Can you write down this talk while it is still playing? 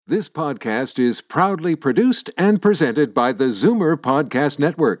This podcast is proudly produced and presented by the Zoomer Podcast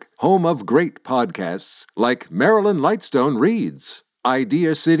Network, home of great podcasts like Marilyn Lightstone Reads,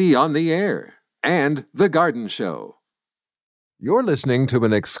 Idea City on the Air, and The Garden Show. You're listening to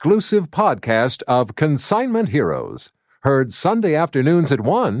an exclusive podcast of Consignment Heroes, heard Sunday afternoons at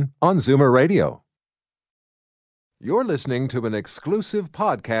 1 on Zoomer Radio. You're listening to an exclusive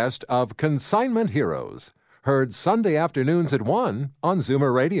podcast of Consignment Heroes, heard Sunday afternoons at 1 on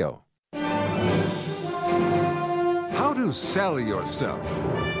Zoomer Radio. How to sell your stuff.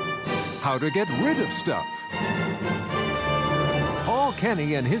 How to get rid of stuff. Paul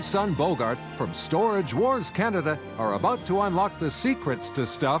Kenny and his son Bogart from Storage Wars Canada are about to unlock the secrets to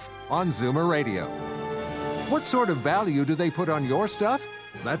stuff on Zoomer Radio. What sort of value do they put on your stuff?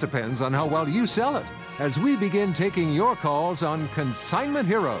 That depends on how well you sell it, as we begin taking your calls on Consignment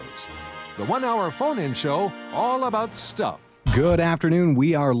Heroes, the 1-hour phone-in show all about stuff. Good afternoon.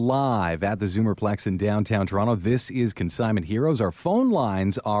 We are live at the Zoomerplex in downtown Toronto. This is Consignment Heroes. Our phone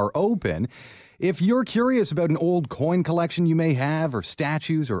lines are open. If you're curious about an old coin collection you may have, or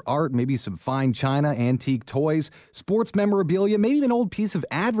statues or art, maybe some fine china, antique toys, sports memorabilia, maybe even an old piece of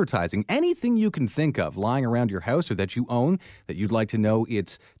advertising, anything you can think of lying around your house or that you own that you'd like to know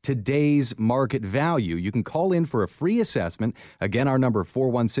its today's market value, you can call in for a free assessment. Again, our number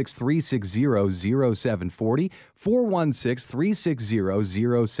 416-360-0740,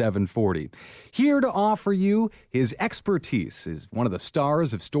 416-360-0740. Here to offer you his expertise is one of the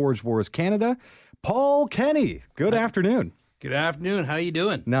stars of Storage Wars Canada, Paul Kenny. Good afternoon. Good afternoon. How you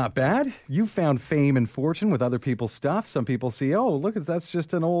doing? Not bad. You found fame and fortune with other people's stuff. Some people see, oh, look, that's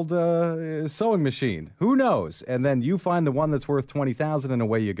just an old sewing machine. Who knows? And then you find the one that's worth $20,000 and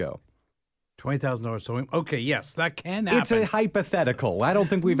away you go. $20,000 sewing? Okay, yes, that can happen. It's a hypothetical. I don't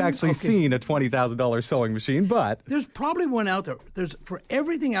think we've actually seen a $20,000 sewing machine, but there's probably one out there. There's for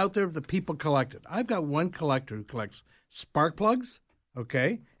everything out there that people collected. I've got one collector who collects spark plugs,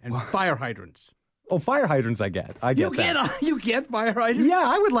 okay, and fire hydrants. Oh, fire hydrants I get that. You get fire hydrants? Yeah,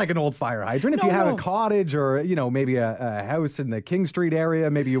 I would like an old fire hydrant. If you have a cottage or, maybe a house in the King Street area,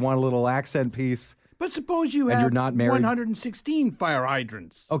 maybe you want a little accent piece. But suppose you have 116 fire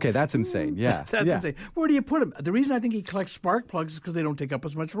hydrants. Okay, that's insane. Yeah. That's insane. Where do you put them? The reason I think he collects spark plugs is because they don't take up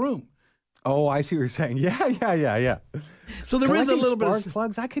as much room. Oh, I see what you're saying. Yeah. So there is a little bit of spark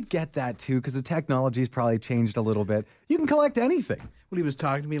plugs. I could get that too because the technology's probably changed a little bit. You can collect anything. Well, he was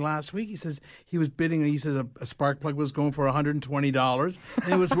talking to me last week. He says he was bidding. He says a spark plug was going for $120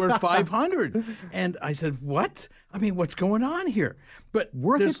 and it was worth $500. And I said, "What? I mean, what's going on here?" But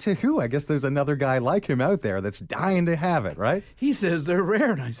worth it to who? I guess there's another guy like him out there that's dying to have it, right? He says they're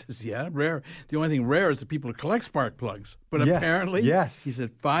rare, and I says, "Yeah, rare. The only thing rare is the people who collect spark plugs." But apparently, he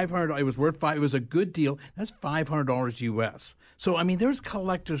said $500. It was worth $500. It was a good deal. That's $500 US. So I mean, there's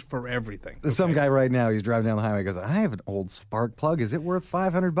collectors for everything. Okay? Some guy right now, he's driving down the highway. He goes, "I have an old spark plug. Is it worth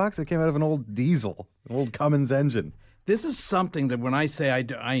 $500? It came out of an old diesel, an old Cummins engine." This is something that when I say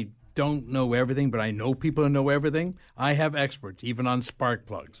I don't know everything, but I know people who know everything, I have experts, even on spark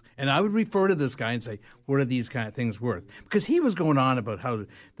plugs. And I would refer to this guy and say, what are these kind of things worth? Because he was going on about how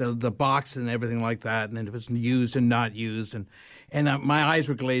the box and everything like that, and if it's used and not used. And my eyes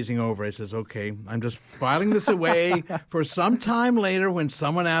were glazing over. I says, okay, I'm just filing this away for some time later when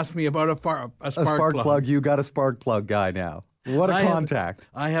someone asks me about a spark plug. You got a spark plug guy now. What a contact.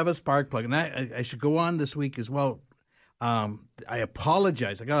 I have a spark plug. And I should go on this week as well. I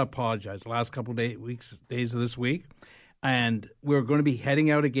apologize. I got to apologize the last couple of days of this week. And we're going to be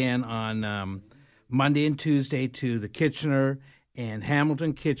heading out again on Monday and Tuesday to the Kitchener and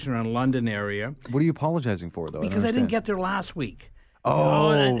Hamilton-Kitchener and London area. What are you apologizing for, though? Because I didn't get there last week.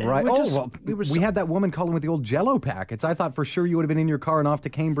 Oh, right. We had that woman calling with the old Jell-O packets. I thought for sure you would have been in your car and off to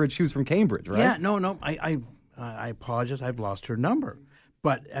Cambridge. She was from Cambridge, right? Yeah, no. I apologize. I've lost her number.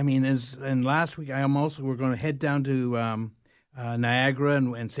 But, I mean, and last week we're going to head down to Niagara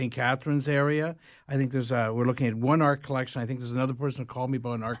and St. Catharines area. I think we're looking at one art collection. I think there's another person who called me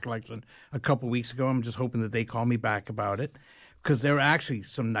about an art collection a couple of weeks ago. I'm just hoping that they call me back about it because there are actually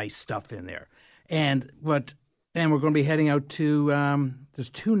some nice stuff in there. And we're going to be heading out to there's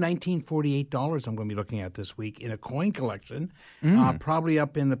two $1948 I'm going to be looking at this week in a coin collection, probably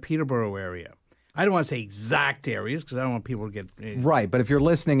up in the Peterborough area. I don't want to say exact areas because I don't want people to get... Right, but if you're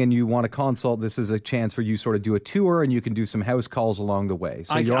listening and you want to consult, this is a chance for you sort of do a tour and you can do some house calls along the way.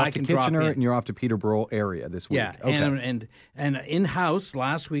 So you're off to Kitchener and you're off to Peterborough area this week. Yeah, okay. and in-house,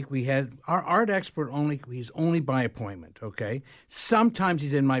 last week we had our art expert he's only by appointment, okay? Sometimes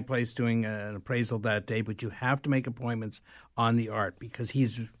he's in my place doing an appraisal that day, but you have to make appointments on the art because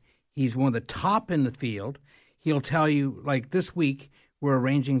he's one of the top in the field. He'll tell you, like this week...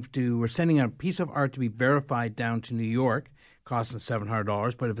 we're sending a piece of art to be verified down to New York, costing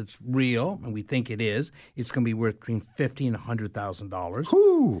 $700. But if it's real, and we think it is, it's going to be worth between $50,000 and $100,000.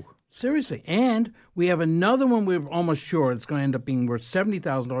 Whoo! Seriously. And we have another one we're almost sure it's going to end up being worth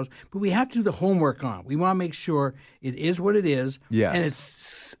 $70,000, but we have to do the homework on it. We want to make sure it is what it is, Yes. and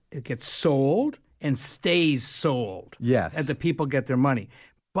it gets sold and stays sold. Yes. And the people get their money.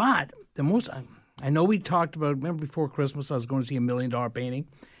 But the most, I know we talked about, remember before Christmas I was going to see $1 million painting?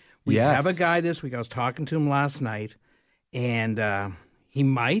 We Yes. have a guy this week. I was talking to him last night, and he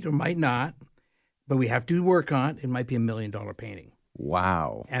might or might not, but we have to work on it. It might be $1 million painting.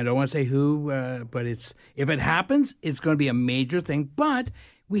 Wow. And I don't want to say who, but if it happens, it's going to be a major thing. But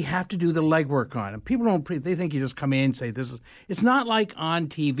we have to do the legwork on it. People they think you just come in and say this is. It's not like on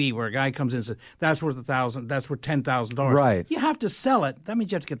TV where a guy comes in and says that's worth $1,000, that's worth $10,000. Right. You have to sell it. That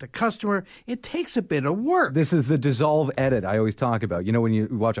means you have to get the customer. It takes a bit of work. This is the dissolve edit I always talk about. You know, when you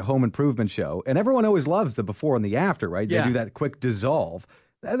watch a home improvement show, and everyone always loves the before and the after, right? They Yeah. do that quick dissolve.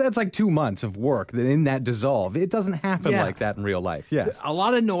 That's like 2 months of work in that dissolve. It doesn't happen Yeah. like that in real life. Yes. A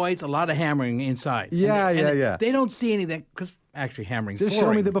lot of noise, a lot of hammering inside. Yeah, And yeah. They don't see anything because actually hammering's Just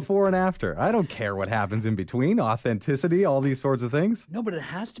boring. show me the before and after. I don't care what happens in between, authenticity, all these sorts of things. No, but it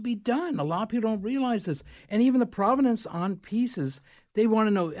has to be done. A lot of people don't realize this. And even the provenance on pieces, they want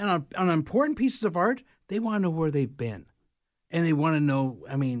to know, and on important pieces of art, they want to know where they've been. And they want to know,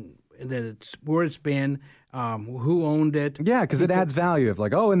 that it's where it's been, who owned it. Yeah, because it adds value. Of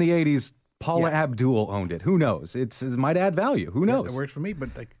like, oh, in the 80s, Paula Abdul owned it. Who knows? It might add value. Who knows? It works for me, but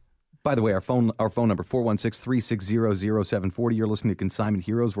like, By the way, our phone number, 416-360-0740. You're listening to Consignment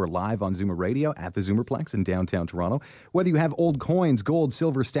Heroes. We're live on Zoomer Radio at the Zoomerplex in downtown Toronto. Whether you have old coins, gold,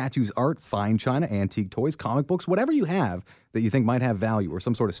 silver, statues, art, fine china, antique toys, comic books, whatever you have that you think might have value or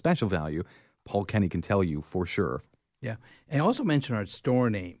some sort of special value, Paul Kenny can tell you for sure. yeah. And also mention our store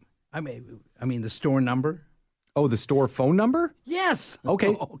name. I mean the store number. Oh, the store phone number? Yes. Okay.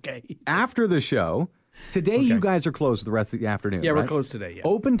 Oh, okay. After the show. Today, you guys are closed for the rest of the afternoon. Yeah, right? we're closed today. Yeah.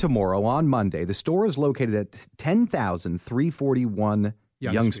 Open tomorrow on Monday. The store is located at 10,341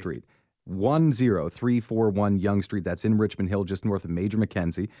 Yonge Street. 10341 Yonge Street. That's in Richmond Hill, just north of Major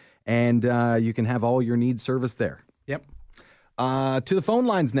Mackenzie. And you can have all your needs serviced there. Yep. To the phone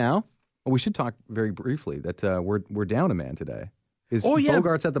lines now. We should talk very briefly that we're down a man today. Is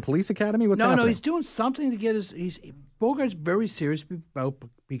Bogart's at the police academy? What's happening? No, he's doing something to get Bogart's very serious about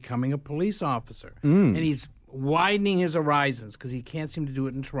becoming a police officer. And he's widening his horizons because he can't seem to do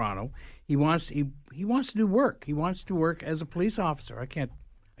it in Toronto. He wants to do work. He wants to work as a police officer. I can't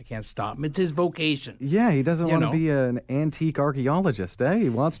stop him. It's his vocation. Yeah, he doesn't want to be an antique archaeologist, eh? He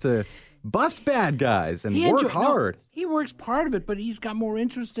wants to bust bad guys and work hard. No, he works part of it, but he's got more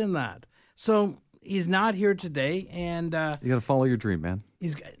interest in that. So he's not here today, and you got to follow your dream, man.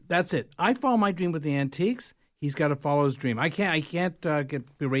 That's it. I follow my dream with the antiques. He's got to follow his dream. I can't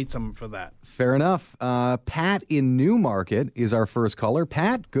berate someone for that. Fair enough. Pat in Newmarket is our first caller.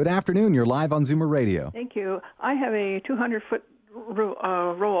 Pat, good afternoon. You're live on Zoomer Radio. Thank you. I have a 200-foot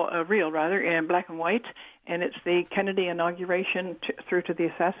reel in black and white, and it's the Kennedy inauguration through to the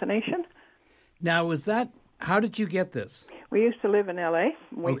assassination. Now, how did you get this? We used to live in L.A.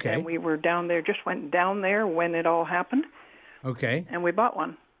 Okay. We were down there, just went down there when it all happened. Okay. And we bought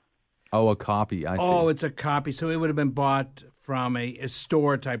one. Oh, a copy. I see. Oh, it's a copy. So it would have been bought from a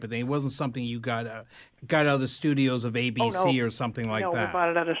store type of thing. It wasn't something you got out of the studios of ABC or something like that. No, we bought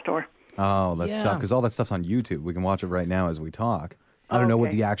it at a store. Oh, that's tough because all that stuff's on YouTube. We can watch it right now as we talk. I don't know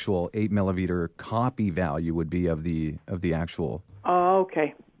what the actual 8mm copy value would be of the actual. Oh,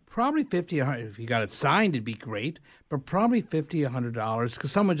 okay. Probably $50. If you got it signed, it'd be great. But probably $50, $100 because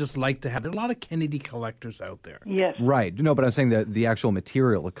someone just like to have. There are a lot of Kennedy collectors out there. Yes. Right. No, but I'm saying that the actual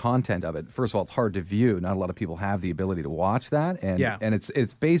material, the content of it. First of all, it's hard to view. Not a lot of people have the ability to watch that, and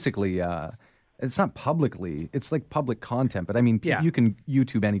it's basically. It's not publicly. It's like public content, but I mean, you can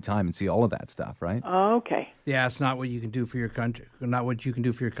YouTube anytime and see all of that stuff, right? Okay. Yeah, it's not what you can do for your country. Not what you can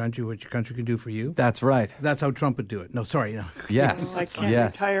do for your country, what your country can do for you. That's right. That's how Trump would do it. No, sorry. No. Yes. I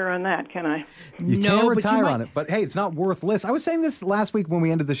can't retire on that, can I? You can't retire on it, but hey, it's not worthless. I was saying this last week when we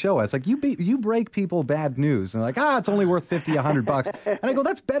ended the show. I was like, you break people bad news. And they're like, it's only worth $50, $100. And I go,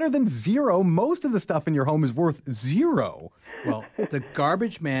 that's better than zero. Most of the stuff in your home is worth zero. Well, the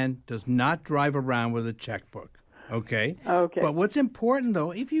garbage man does not drive around with a checkbook, okay? Okay. But what's important, though,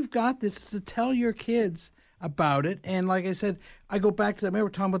 if you've got this, is to tell your kids about it. And like I said, I go back to that.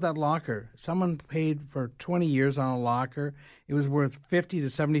 Remember talking about that locker? Someone paid for 20 years on a locker. It was worth $50,000 to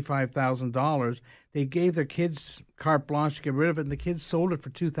 $75,000. They gave their kids carte blanche to get rid of it, and the kids sold it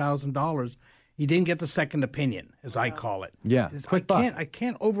for $2,000. He didn't get the second opinion, as I call it. Yeah, quick buck. I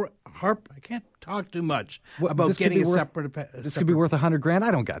can't talk too much about getting a separate. This could be worth $100,000. I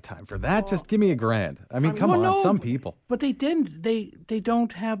don't got time for that. Just give me $1,000. I mean, come on, no, some people. But they didn't. They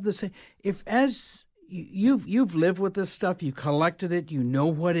don't have the same. If as you've lived with this stuff, you collected it, you know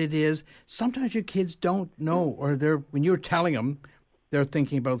what it is. Sometimes your kids don't know, or when you're telling them, they're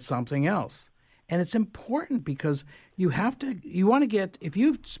thinking about something else. And it's important because you want to get, if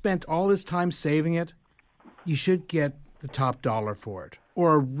you've spent all this time saving it, you should get the top dollar for it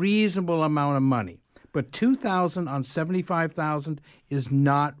or a reasonable amount of money. But $2,000 on $75,000 is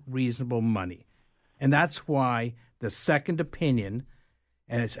not reasonable money. And that's why the second opinion,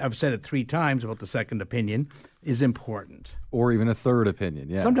 and I've said it 3 times about the second opinion, is important. Or even a third opinion,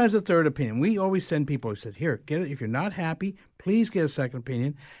 yeah. Sometimes a third opinion. We always send people who said, here, get it. If you're not happy, please get a second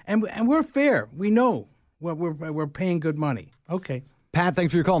opinion. And we're fair. We know we're paying good money. Okay. Pat,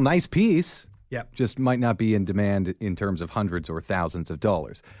 thanks for your call. Nice piece. Yep. Just might not be in demand in terms of hundreds or thousands of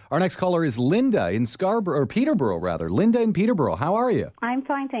dollars. Our next caller is Linda in Peterborough, rather. Linda in Peterborough. How are you? I'm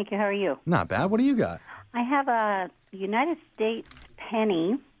fine, thank you. How are you? Not bad. What do you got? I have a United States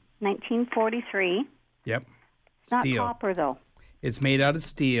penny, 1943. Yep. It's not Steel. copper, though. It's made out of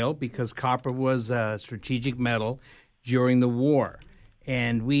steel because copper was a strategic metal during the war.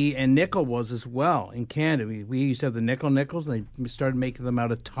 And nickel was as well in Canada. We used to have the nickels, and they started making them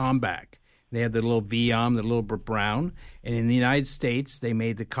out of tombac. They had the little V-arm, the little brown. And in the United States, they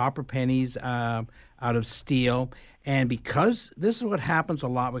made the copper pennies out of steel. And because this is what happens a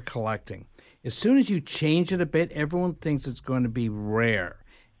lot with collecting. As soon as you change it a bit, everyone thinks it's going to be rare.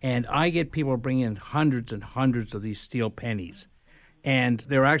 And I get people bringing in hundreds and hundreds of these steel pennies. And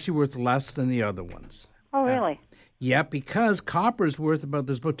they're actually worth less than the other ones. Oh, really? Yeah, because copper is worth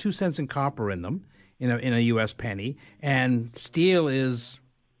there's about 2 cents in copper in them, in a U.S. penny. And steel is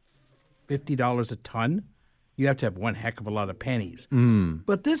 $50 a ton. You have to have one heck of a lot of pennies.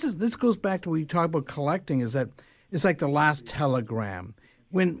 But this goes back to what you talk about collecting, is that it's like the last telegram.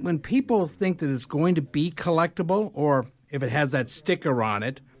 When people think that it's going to be collectible, or if it has that sticker on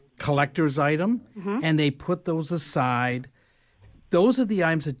it, collector's item, and they put those aside, those are the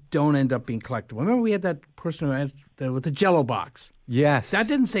items that don't end up being collectible. Remember we had that person who had with the Jell-O box? Yes. That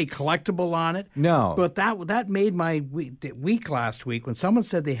didn't say collectible on it. No. But that made my week last week when someone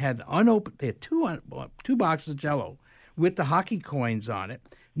said they had unopened, they had two boxes of Jell-O with the hockey coins on it.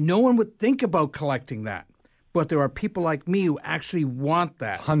 No one would think about collecting that. But there are people like me who actually want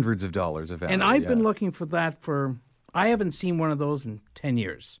that. Hundreds of dollars of value. And I've been looking for that I haven't seen one of those in 10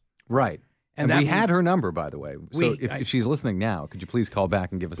 years. Right. And we had her number, by the way. So if she's listening now, could you please call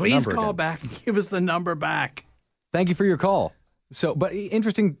back and give us the number Please call again? back and give us the number back. Thank you for your call. So, but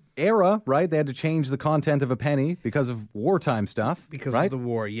interesting era, right? They had to change the content of a penny because of wartime stuff. Because right? of the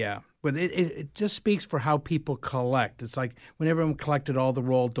war, yeah. But it just speaks for how people collect. It's like when everyone collected all the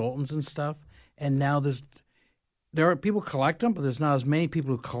Royal Daltons and stuff, and now there are people collect them, but there's not as many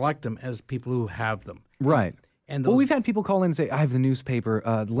people who collect them as people who have them. Right. And we've had people call in and say, I have the newspaper,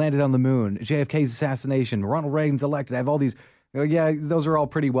 landed on the moon, JFK's assassination, Ronald Reagan's elected. I have all these. Yeah, those are all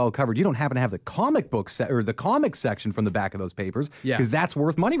pretty well covered. You don't happen to have the comic book or the comic section from the back of those papers because that's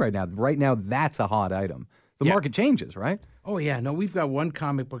worth money right now. Right now, that's a hot item. The market changes, right? Oh, yeah. No, we've got one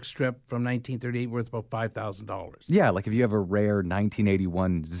comic book strip from 1938 worth about $5,000. Yeah, like if you have a rare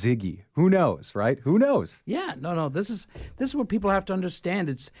 1981 Ziggy, who knows, right? Who knows? Yeah, no. This is what people have to understand.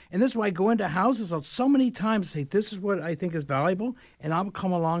 And this is why I go into houses so many times and say, this is what I think is valuable. And I'll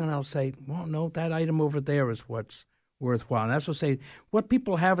come along and I'll say, well, no, that item over there is what's worthwhile. And that's what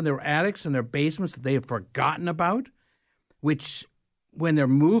people have in their attics and their basements that they have forgotten about, which when they're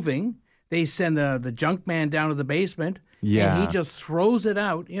moving, they send the junk man down to the basement, and he just throws it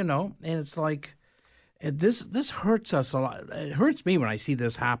out, and it's like, this hurts us a lot. It hurts me when I see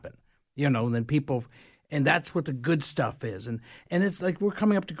this happen, and then people, and that's what the good stuff is. And it's like we're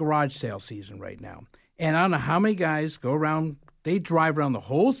coming up to garage sale season right now. And I don't know how many guys go around, they drive around the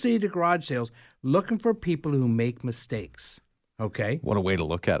whole city to garage sales looking for people who make mistakes. Okay. What a way to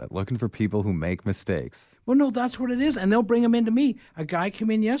look at it. Looking for people who make mistakes. Well, no, that's what it is. And they'll bring them into me. A guy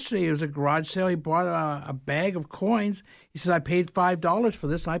came in yesterday. It was a garage sale. He bought a bag of coins. He says, I paid $5 for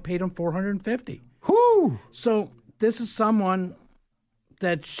this, and I paid him $450. Whoo! So this is someone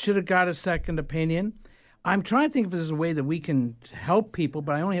that should have got a second opinion. I'm trying to think if there's a way that we can help people,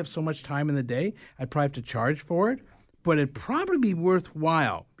 but I only have so much time in the day. I'd probably have to charge for it. But it'd probably be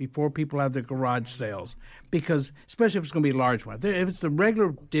worthwhile before people have their garage sales, because especially if it's going to be a large one. If it's the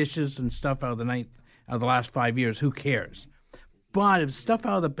regular dishes and stuff out of the last 5 years, who cares? But if it's stuff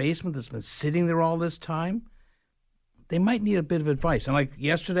out of the basement that's been sitting there all this time, they might need a bit of advice. And like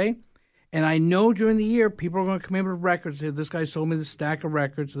yesterday, And I know during the year, people are going to come in with records. Say, this guy sold me this stack of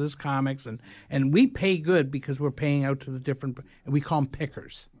records, this comics. And we pay good because we're paying out to the different, and we call them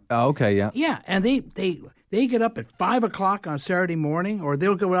pickers. Oh, okay, yeah. Yeah, and they get up at 5 o'clock on Saturday morning, or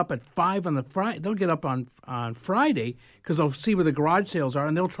they'll go up at 5 on the Friday. They'll get up on Friday because they'll see where the garage sales are,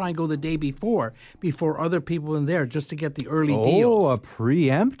 and they'll try and go the day before other people in there just to get the early deals. Oh, a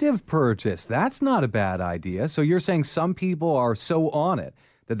preemptive purchase. That's not a bad idea. So you're saying some people are so on it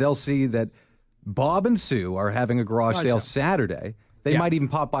that they'll see that Bob and Sue are having a garage sale Saturday. They might even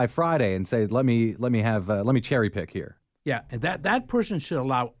pop by Friday and say, "Let me cherry pick here." Yeah, and that person should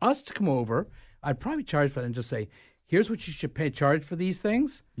allow us to come over. I'd probably charge for it and just say, here's what you should charge for these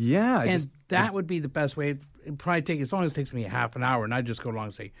things. Yeah. And that would be the best way. It'd probably take, as long as it takes me a half an hour, and I just go along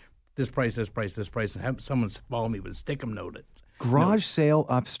and say, this price, this price, this price, and have someone follow me with a stick-em note. Garage sale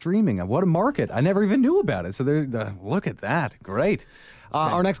upstreaming. What a market. I never even knew about it. So look at that. Great.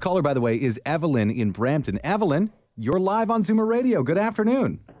 Our next caller, by the way, is Evelyn in Brampton. Evelyn, you're live on Zoomer Radio. Good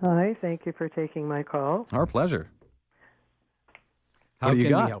afternoon. Hi, thank you for taking my call. Our pleasure. How do you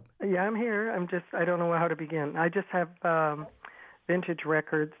got? Help? Yeah, I'm here. I don't know how to begin. I just have vintage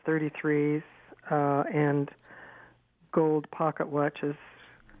records, 33s, and gold pocket watches.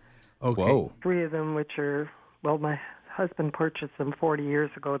 Okay. Whoa. 3 of them, which are, well, my husband purchased them 40 years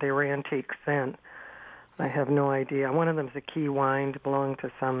ago. They were antiques then. I have no idea. One of them's a key wind, belonged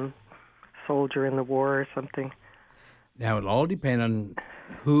to some soldier in the war or something. Now, it'll all depend on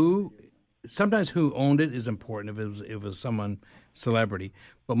who. Sometimes who owned it is important if it was someone celebrity,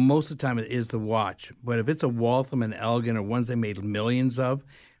 but most of the time it is the watch. But if it's a Waltham and Elgin or ones they made millions of,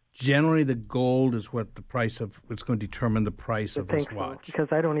 generally the gold is what the price of it's going to determine the price of this watch. So, because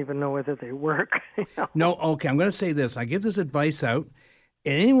I don't even know whether they work. No, okay. I'm going to say this. I give this advice out,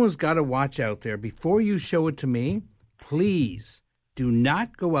 and anyone's got a watch out there. Before you show it to me, please do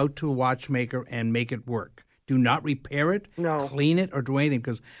not go out to a watchmaker and make it work. Do not repair it, clean it, or do anything.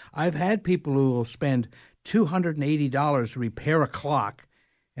 Because I've had people who will spend $280 to repair a clock,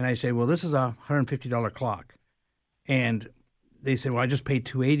 and I say, well, this is a $150 clock. And they say, well, I just paid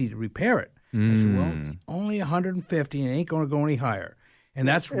 $280 to repair it. I said, well, it's only $150 and it ain't going to go any higher. And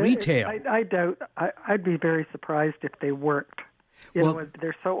that's retail. I doubt. I'd be very surprised if they worked. You know,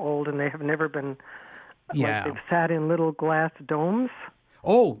 they're so old and they have never been, like they've sat in little glass domes.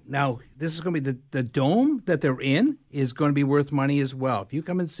 Oh, now this is going to be the dome that they're in is going to be worth money as well. If you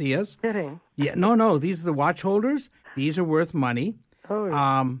come and see us. Kidding. Yeah, no, these are the watch holders. These are worth money.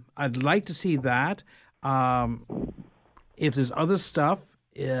 Oh. I'd like to see that. If there's other stuff,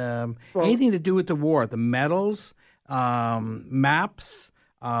 anything to do with the war, the medals, maps,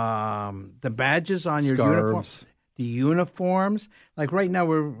 the badges on your uniform, the uniforms. Like right now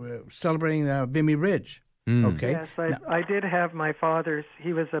we're celebrating Vimy Ridge. Okay. Yes, I did have my father's.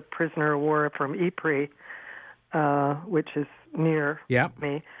 He was a prisoner of war from Ypres, which is near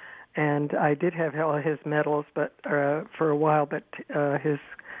me, and I did have all his medals, but for a while. But his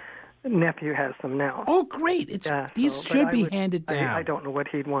nephew has them now. Oh, great! These should be handed down. I don't know what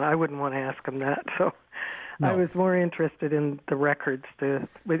he'd want. I wouldn't want to ask him that. So No. I was more interested in the records.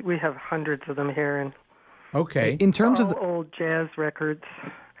 We have hundreds of them here, and in terms of old jazz records.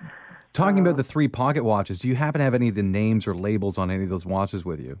 Talking about the 3 pocket watches, do you happen to have any of the names or labels on any of those watches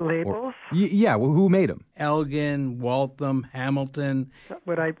with you? Labels? Yeah, who made them? Elgin, Waltham, Hamilton.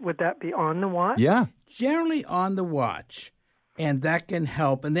 Would that be on the watch? Yeah. Generally on the watch, and that can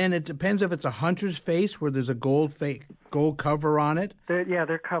help. And then it depends if it's a hunter's face where there's a gold cover on it.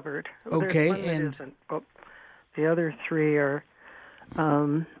 They're covered. Okay, there's one that isn't. But the other 3 are.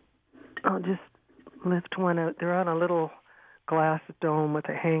 I'll just lift one out. They're on a little glass dome with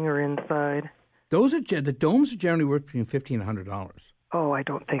a hanger inside. The domes are generally worth between $50 and $100. Oh, I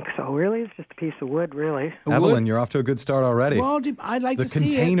don't think so. Really, it's just a piece of wood. Really, Evelyn, you're off to a good start already. Well, I'd like to see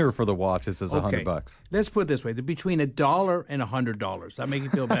it. The container for the watches is $100. Let's put it this way: they're between $1 and $100. That make you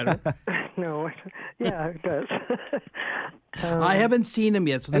feel better? No, yeah, it does. I haven't seen them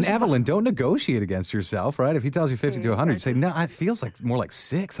yet. So and Evelyn, don't negotiate against yourself, right? If he tells you 50 to 100, you say, no, it feels like more like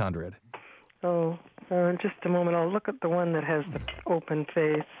 600. Oh, just a moment. I'll look at the one that has the open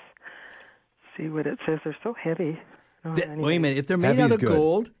face. See what it says. They're so heavy. Wait a minute. If they're made out of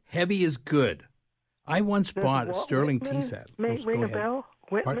gold, heavy is good. I once bought a sterling tea set. Ring a bell?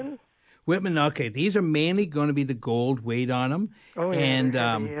 Whitman? Whitman, okay. These are mainly going to be the gold weight on them. Oh, yeah. And,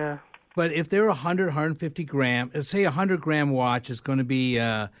 heavy, yeah. But if they're 100, 150 gram, say a 100-gram watch is going to be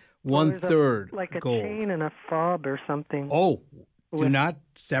 1/3 like a gold. chain and a fob or something. Oh, do not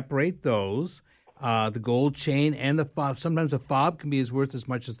separate those. The gold chain and the fob. Sometimes the fob can be worth as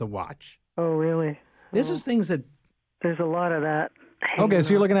much as the watch. Oh, really? This is things that... There's a lot of that Okay, so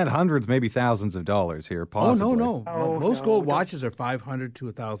you're looking at hundreds, maybe thousands of dollars here, possibly. Oh, no. Most gold watches are $500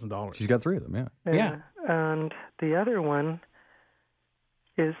 to $1,000. She's got 3 of them, Yeah. And the other one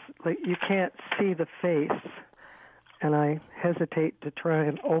is like you can't see the face, and I hesitate to try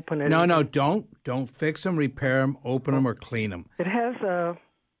and open it. No, don't fix them, repair them, open them, or clean them. It has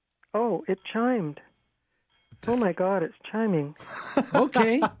it chimed. Oh my God, it's chiming.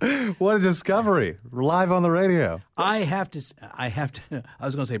 Okay. What a discovery. Live on the radio. I was going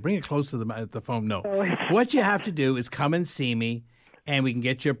to say, bring it close to the phone. No. What you have to do is come and see me, and we can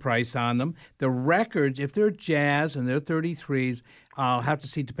get you a price on them. The records, if they're jazz and they're 33s, I'll have to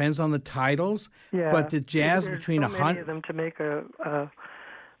see. Depends on the titles. Yeah. But the jazz There's between so many 100 of them to make a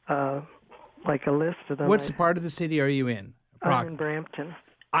list of them. What's the part of the city are you in? I'm in Brampton.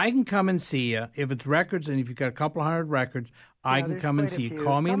 I can come and see you. If it's records and if you've got a couple hundred records, I can come and see you.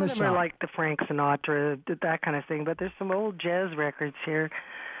 Call me in the shop. Some of them are like the Frank Sinatra, that kind of thing, but there's some old jazz records here,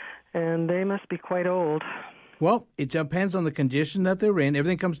 and they must be quite old. Well, it depends on the condition that they're in.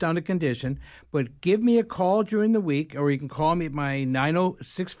 Everything comes down to condition. But give me a call during the week, or you can call me at my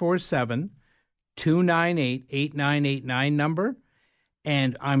 90647-298-8989 number,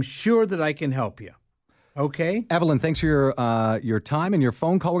 and I'm sure that I can help you. Okay. Evelyn, thanks for your time and your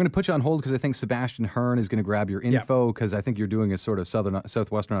phone call. We're going to put you on hold because I think Sebastian Hearn is going to grab your info because I think you're doing a sort of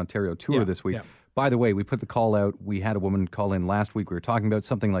southwestern Ontario tour this week. By the way, we put the call out. We had a woman call in last week. We were talking about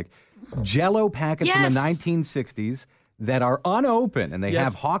something like Jell-O packets from the 1960s that are unopened and they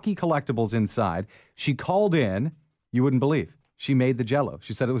have hockey collectibles inside. She called in. You wouldn't believe. She made the Jell-O.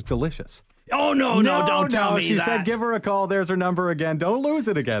 She said it was delicious. Oh, no, don't tell me She that. said give her a call. There's her number again. Don't lose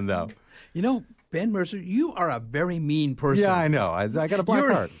it again, though. You know, Ben Mercer, you are a very mean person. Yeah, I know. I got a black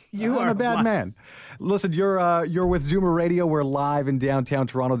heart. I'm a bad man. Listen, you're with Zoomer Radio. We're live in downtown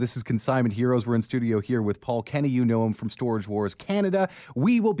Toronto. This is Consignment Heroes. We're in studio here with Paul Kenny. You know him from Storage Wars Canada.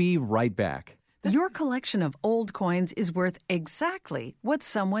 We will be right back. Your collection of old coins is worth exactly what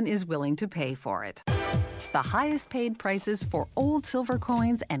someone is willing to pay for it. The highest paid prices for old silver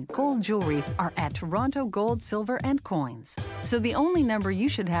coins and gold jewelry are at Toronto Gold, Silver and Coins. So the only number you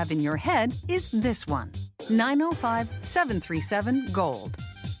should have in your head is this one, 905-737-GOLD.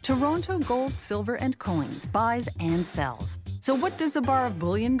 Toronto Gold, Silver and Coins buys and sells. So what does a bar of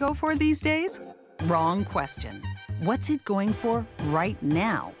bullion go for these days? Wrong question. What's it going for right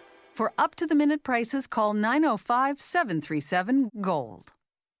now? For up-to-the-minute prices, call 905-737-GOLD.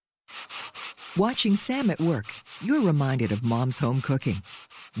 Watching Sam at work, you're reminded of Mom's home cooking.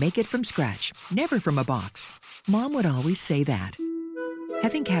 Make it from scratch, never from a box. Mom would always say that.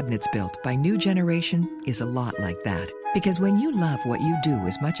 Having cabinets built by New Generation is a lot like that. Because when you love what you do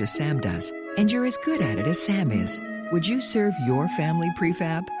as much as Sam does, and you're as good at it as Sam is, would you serve your family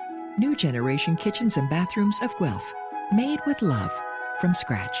prefab? New Generation Kitchens and Bathrooms of Guelph. Made with love. From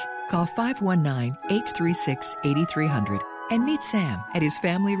scratch. Call 519-836-8300 and meet Sam at his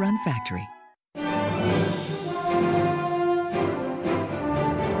family-run factory.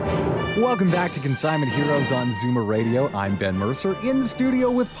 Welcome back to Consignment Heroes on Zoomer Radio. I'm Ben Mercer in the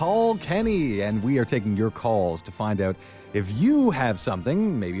studio with Paul Kenny, and we are taking your calls to find out if you have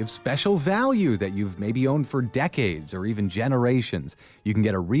something maybe of special value that you've maybe owned for decades or even generations. You can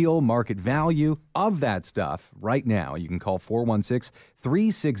get a real market value of that stuff right now. You can call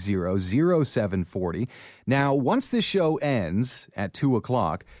 416-360-0740. Now, once this show ends at 2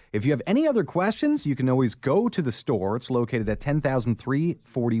 o'clock, if you have any other questions, you can always go to the store. It's located at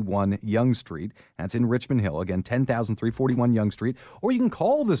 10,341 Yonge Street. That's in Richmond Hill. Again, 10,341 Yonge Street. Or you can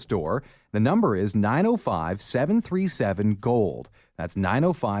call the store. The number is 905-737-GOLD. That's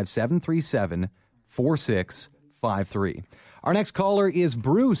 905-737-4653. Our next caller is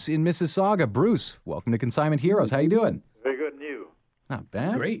Bruce in Mississauga. Bruce, welcome to Consignment Heroes. How you doing? Very good, and you? Not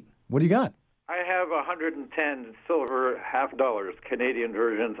bad. Great. What do you got? I have 110 silver $half Canadian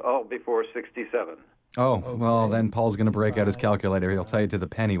versions, all before 67. Oh, well, then Paul's going to break out his calculator. He'll tell you to the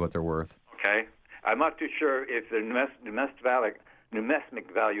penny what they're worth. Okay. I'm not too sure if the numismatic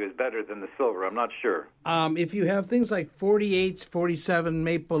value is better than the silver. I'm not sure. If you have things like 48s, 47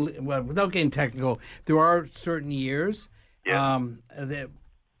 maple, well, without getting technical, there are certain years. Yeah.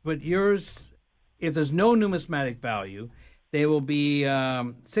 But yours, if there's no numismatic value, they will be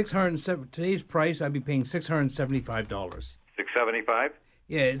today's price. I'd be paying $675. $675?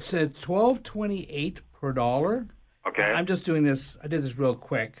 Yeah, it's $12.28 per dollar. Okay. I'm just doing this. I did this real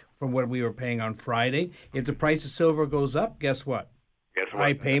quick from what we were paying on Friday. If the price of silver goes up, guess what?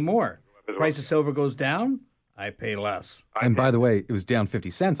 I pay more. Price of silver goes down, I pay less. And by the way, it was down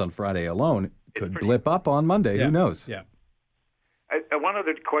 50 cents on Friday alone. It could blip up on Monday. Yeah. Who knows? Yeah. One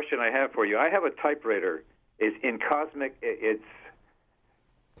other question I have for you. I have a typewriter. It's in Cosmic. It's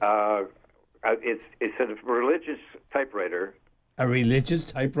It's a religious typewriter. A religious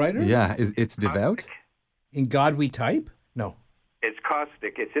typewriter? Yeah, it's devout. In God we type? No. It's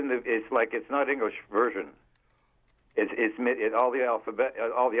caustic. It's not English version. It's all the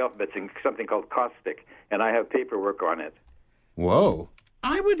alphabets in something called caustic, and I have paperwork on it. Whoa.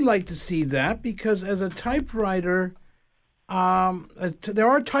 I would like to see that because as a typewriter, there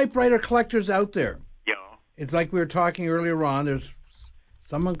are typewriter collectors out there. Yeah. It's like we were talking earlier on. There's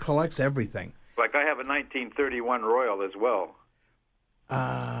someone collects everything. Like I have a 1931 Royal as well.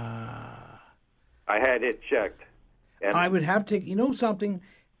 I had it checked. And I would have to, something.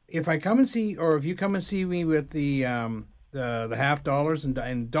 If I come and see, or if you come and see me with the $half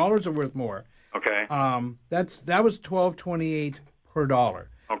and dollars are worth more. Okay. That was $12.28 per dollar.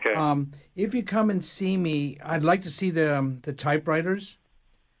 Okay. If you come and see me, I'd like to see the typewriters.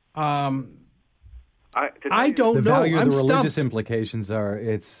 I don't know. The value I'm of the religious stumped. implications are.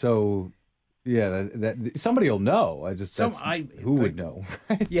 It's so. Yeah, that somebody will know. Who would know?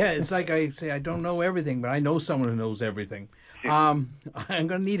 Right? Yeah, it's like I say, I don't know everything, but I know someone who knows everything. I'm going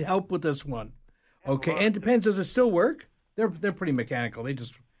to need help with this one. Okay, and it depends. Does it still work? They're pretty mechanical.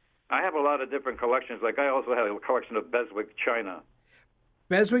 I have a lot of different collections. Like I also have a collection of Beswick china.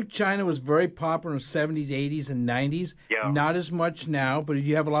 Beswick china was very popular in the 70s, 80s, and 90s. Yeah. Not as much now, but do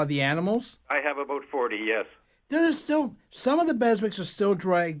you have a lot of the animals? I have about 40, yes. There's still some of the Beswicks are still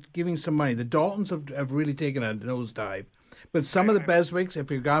giving some money. The Daltons have really taken a nosedive, but some of the Beswicks,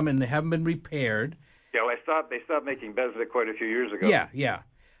 if you got them and they haven't been repaired. Yeah, well, they stopped making Beswick quite a few years ago. Yeah.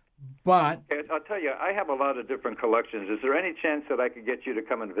 But I'll tell you, I have a lot of different collections. Is there any chance that I could get you to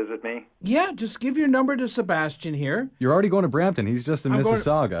come and visit me? Yeah, just give your number to Sebastian here. You're already going to Brampton. He's just in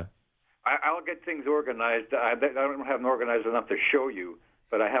Mississauga. I'll get things organized. I don't have them organized enough to show you,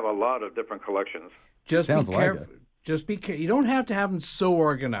 but I have a lot of different collections. Just Sounds be careful. like it. Just be careful. You don't have to have them so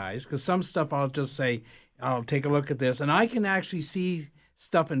organized because some stuff I'll just say, I'll take a look at this, and I can actually see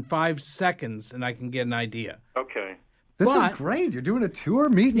stuff in 5 seconds, and I can get an idea. Okay. This is great. You're doing a tour,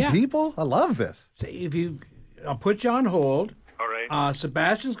 meeting people. I love this. I'll put you on hold. All right.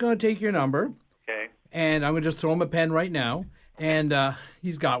 Sebastian's going to take your number. Okay. And I'm going to just throw him a pen right now, and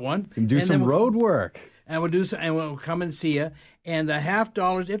he's got one. And do some road work. And we'll come and see you. And the $half,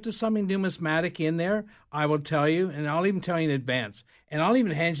 if there's something numismatic in there, I will tell you, and I'll even tell you in advance. And I'll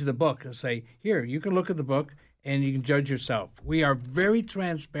even hand you the book and say, here, you can look at the book and you can judge yourself. We are very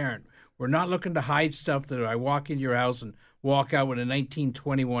transparent. We're not looking to hide stuff that I walk into your house and walk out with a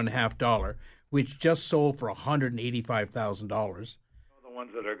 1921 $half, which just sold for $185,000. The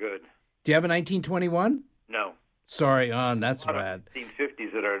ones that are good. Do you have a 1921? No. Sorry, that's bad.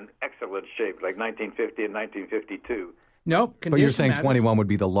 1950s that are in excellent shape, like 1950 and 1952. Nope. But you're saying 21 would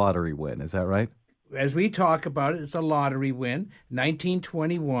be the lottery win, is that right? As we talk about it, it's a lottery win,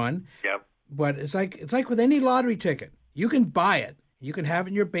 1921. Yep. But it's like with any lottery ticket. You can buy it. You can have it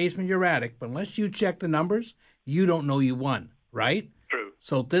in your basement, your attic, but unless you check the numbers, you don't know you won, right? True.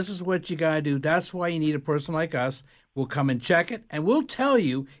 So this is what you got to do. That's why you need a person like us. We'll come and check it, and we'll tell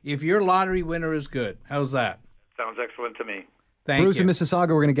you if your lottery winner is good. How's that? Sounds excellent to me. Thank Bruce you. in Mississauga,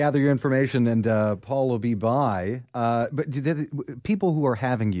 we're going to gather your information, and Paul will be by. But people who are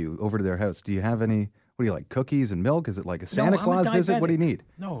having you over to their house, do you have any, what do you like, cookies and milk? Is it like a Santa Claus visit? What do you need?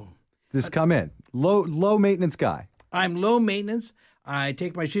 No. Just come in. Low maintenance guy. I'm low maintenance. I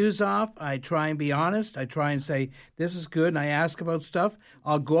take my shoes off. I try and be honest. I try and say, this is good, and I ask about stuff.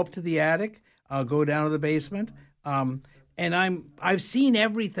 I'll go up to the attic. I'll go down to the basement. And I've seen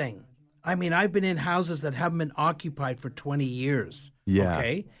everything. I mean, I've been in houses that haven't been occupied for 20 years. Yeah.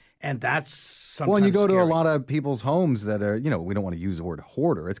 Okay? And that's sometimes Well, and you go scary. to a lot of people's homes that are, we don't want to use the word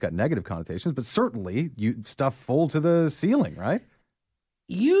hoarder. It's got negative connotations, but certainly stuff full to the ceiling, right?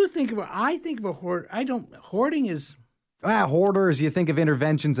 I think of a hoard. Hoarding is... Hoarders, you think of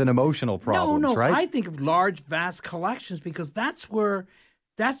interventions and emotional problems, right? I think of large, vast collections because that's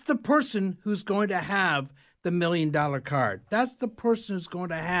the person who's going to have the $1 million card. That's the person who's going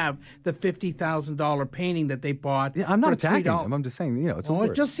to have the $50,000 painting that they bought. Yeah, I'm not for attacking $3. them. I'm just saying, it's a Oh,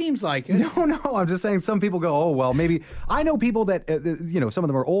 word. it just seems like it. No, I'm just saying some people go, oh, well, maybe. I know people that, some of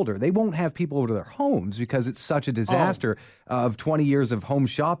them are older. They won't have people over to their homes because it's such a disaster of 20 years of home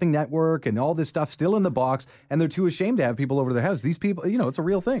shopping network and all this stuff still in the box, and they're too ashamed to have people over their house. These people, it's a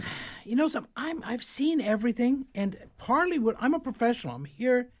real thing. I've seen everything, and partly I'm a professional. I'm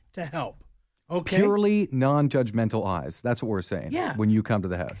here to help. Okay. Purely non-judgmental eyes. That's what we're saying. Yeah. When you come to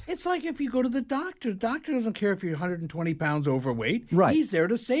the house. It's like if you go to the doctor. The doctor doesn't care if you're 120 pounds overweight. Right. He's there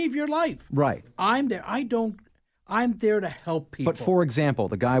to save your life. Right. I'm there. I'm there to help people. But for example,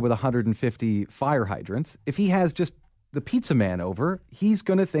 the guy with 150 fire hydrants, if he has just the pizza man over, he's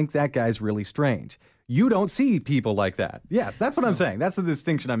going to think that guy's really strange. You don't see people like that. Yes, that's what I'm saying. That's the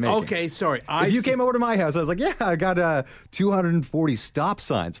distinction I'm making. Okay, sorry. If you came over to my house, I was like, yeah, I got 240 stop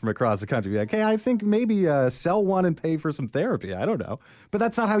signs from across the country. Like, hey, I think maybe sell one and pay for some therapy. I don't know. But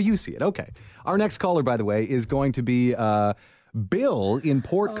that's not how you see it. Okay. Our next caller, by the way, is going to be Bill in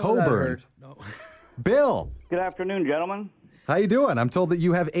Port Coburn. No. Bill. Good afternoon, gentlemen. How you doing? I'm told that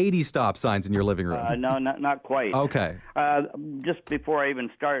you have 80 stop signs in your living room. No, not quite. Okay. Just before I even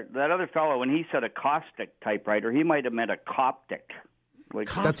start, that other fellow, when he said a caustic typewriter, he might have meant a Coptic.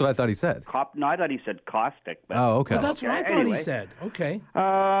 That's what I thought he said. No, I thought he said caustic. But, okay. Well, that's what I thought he said. Okay.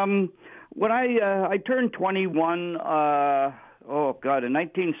 When I turned 21, in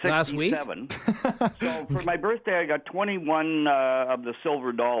 1967. Last week? So for my birthday, I got 21 of the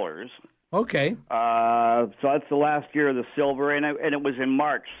silver dollars. Okay. So that's the last year of the silver, and it was in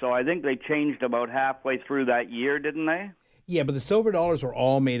March. So I think they changed about halfway through that year, didn't they? Yeah, but the silver dollars were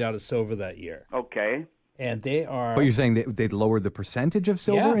all made out of silver that year. Okay. And they are... But you're saying they lowered the percentage of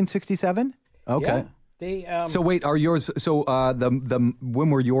silver in 67? Okay. Yeah. They, so wait, are yours? So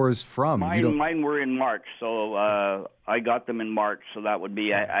when were yours from? Mine were in March, so I got them in March, so that would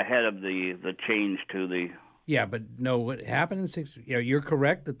be ahead of the change to the. Yeah, but no, what happened in 60? Yeah, you're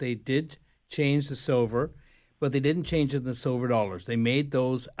correct that they did change the silver, but they didn't change it in the silver dollars. They made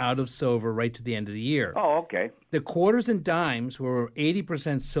those out of silver right to the end of the year. Oh, okay. The quarters and dimes were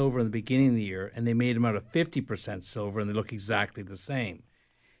 80% silver in the beginning of the year, and they made them out of 50% silver, and they look exactly the same.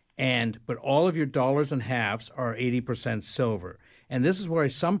 But all of your dollars and halves are 80% silver. And this is where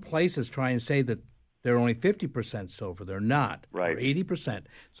some places try and say that they're only 50% silver. They're not. Right. They're 80%.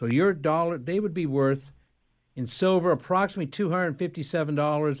 So your dollar, they would be worth in silver approximately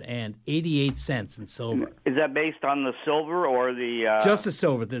 $257.88 in silver. Is that based on the silver or the... Just the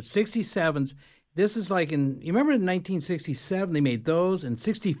silver. The 67s, this is like you remember in 1967 they made those? In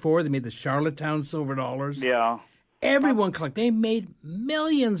 64 they made the Charlottetown silver dollars. Yeah. Everyone collected. They made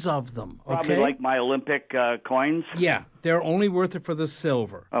millions of them. Okay? Probably like my Olympic coins? Yeah. They're only worth it for the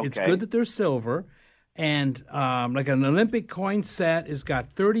silver. Okay. It's good that they're silver. And like an Olympic coin set has got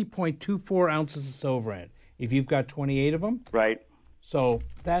 30.24 ounces of silver in it. If you've got 28 of them. Right. So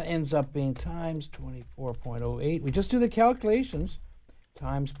that ends up being times 24.08. We just do the calculations.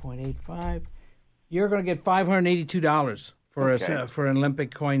 Times 0.85. You're going to get $582 for for an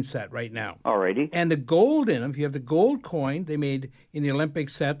Olympic coin set right now. Alrighty. And the gold in them, if you have the gold coin, they made in the Olympic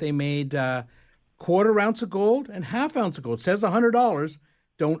set, they made quarter ounce of gold and half ounce of gold. It says $100.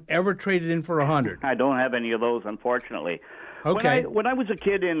 Don't ever trade it in for 100. I don't have any of those, unfortunately. Okay. When I was a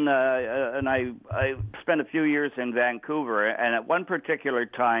kid and I spent a few years in Vancouver, and at one particular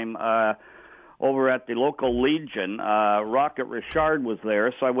time over at the local Legion, Rocket Richard was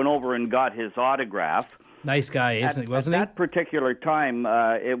there, so I went over and got his autograph. Nice guy, wasn't he? At that particular time,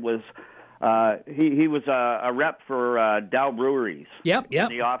 it was he was a rep for Dow Breweries. Yep. In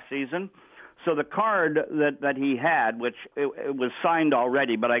the off season. So the card that he had, which it was signed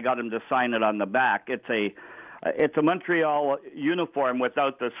already, but I got him to sign it on the back. It's a Montreal uniform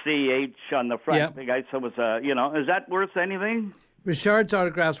without the CH on the front. Yep. The guy said was is that worth anything? Richard's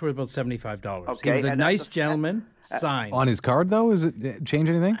autographs were about $75. Okay, he was a nice gentleman. Signed on his card, though. Is it change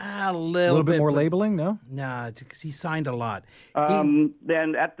anything? A little bit more labeling. No. Nah, because he signed a lot.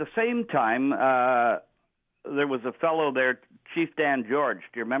 Then at the same time, there was a fellow there, Chief Dan George.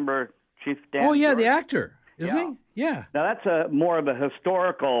 Do you remember Chief Dan? Oh yeah, George? the actor, isn't he? Yeah. Now that's more of a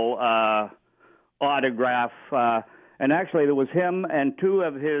historical autograph, and actually there was him and two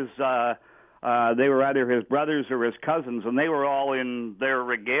of his. They were either his brothers or his cousins, and they were all in their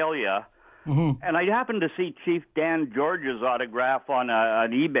regalia. Mm-hmm. And I happened to see Chief Dan George's autograph on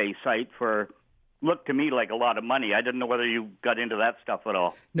an eBay site for, looked to me like a lot of money. I didn't know whether you got into that stuff at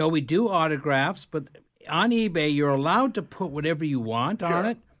all. No, we do autographs, but on eBay you're allowed to put whatever you want on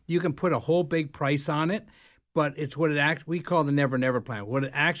it. You can put a whole big price on it, but it's what we call the Never Never plan, what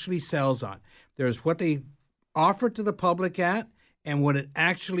it actually sells on. There's what they offer to the public at and what it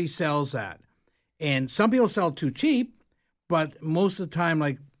actually sells at. And some people sell too cheap, but most of the time,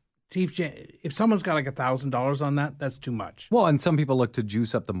 like, if someone's got like $1,000 on that, that's too much. Well, and some people look to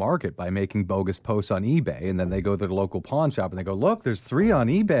juice up the market by making bogus posts on eBay, and then they go to the local pawn shop and they go, look, there's 3 on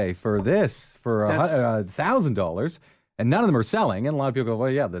eBay for this, for $1,000, and none of them are selling. And a lot of people go,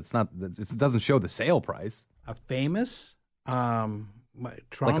 well, yeah, it doesn't show the sale price. A famous Toronto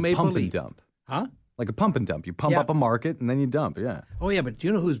like a Maple pump Leaf. and dump. Huh? Like a pump and dump. You pump up a market and then you dump, yeah. Oh, yeah, but do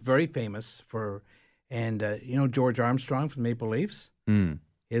you know who's very famous for, and you know George Armstrong from the Maple Leafs?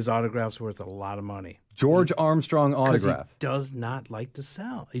 his autograph's worth a lot of money. George Armstrong autograph. He does not like to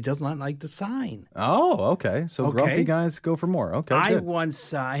sell. He does not like to sign. Oh, okay. So grumpy guys go for more. Okay,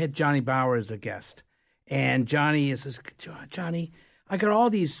 I had Johnny Bauer as a guest. And Johnny says, Johnny, I got all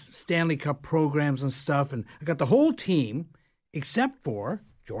these Stanley Cup programs and stuff, and I got the whole team except for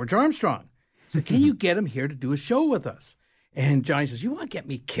George Armstrong. So can you get him here to do a show with us? And Johnny says, you want to get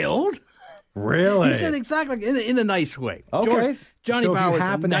me killed? Really? He said exactly in a nice way. Okay. Johnny Bauer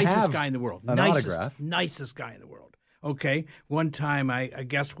is the nicest guy in the world. Nicest guy in the world. Okay. One time a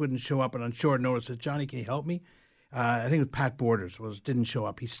guest wouldn't show up, and on short notice said, Johnny, can you help me? I think it was Pat Borders didn't show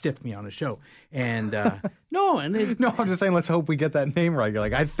up. He stiffed me on a show. And No, I'm just saying let's hope we get that name right. You're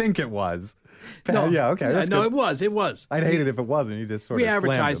like, I think it was. No, yeah, okay. That's no, good. it was. I'd hate it if it wasn't. You just sort of slammed him. We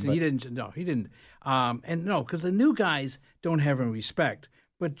advertised and he didn't. And no, because the new guys don't have any respect.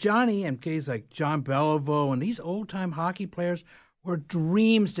 But Johnny and guys like John Beliveau and these old-time hockey players were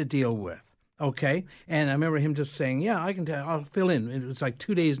dreams to deal with, okay? And I remember him just saying, yeah, I'll fill in. It was like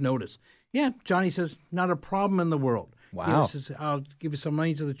 2 days' notice. Yeah, Johnny says, not a problem in the world. Wow. He says, I'll give you some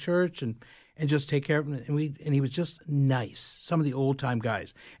money to the church and just take care of him. And he was just nice, some of the old-time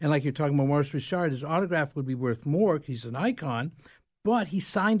guys. And like you're talking about Maurice Richard, his autograph would be worth more because he's an icon, but he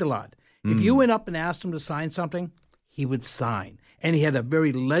signed a lot. If you went up and asked him to sign something, he would sign. And he had a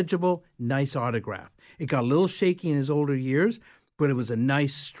very legible, nice autograph. It got a little shaky in his older years, but it was a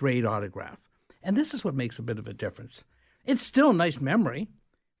nice, straight autograph. And this is what makes a bit of a difference. It's still a nice memory,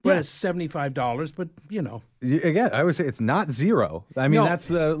 but it's $75, but, Again, I would say it's not zero. I mean,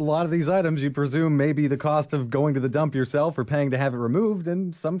 that's a lot of these items you presume maybe the cost of going to the dump yourself or paying to have it removed,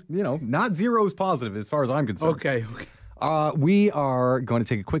 and some, not zero is positive as far as I'm concerned. Okay. We are going to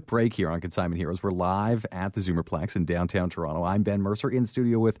take a quick break here on Consignment Heroes. We're live at the Zoomerplex in downtown Toronto. I'm Ben Mercer in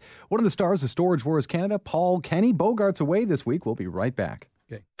studio with one of the stars of Storage Wars Canada, Paul Kenny. Bogart's away this week. We'll be right back.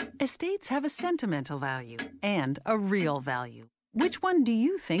 Okay. Estates have a sentimental value and a real value. Which one do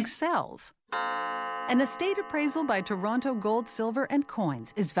you think sells? An estate appraisal by Toronto Gold, Silver and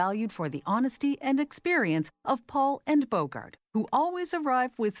Coins is valued for the honesty and experience of Paul and Bogart, who always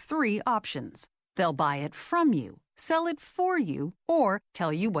arrive with 3 options. They'll buy it from you, sell it for you, or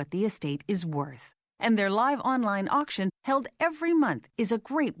tell you what the estate is worth. And their live online auction, held every month, is a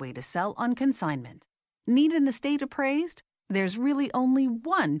great way to sell on consignment. Need an estate appraised? There's really only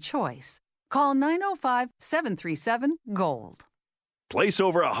one choice. Call 905-737-GOLD. Place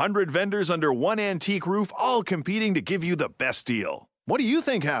over 100 vendors under one antique roof, all competing to give you the best deal. What do you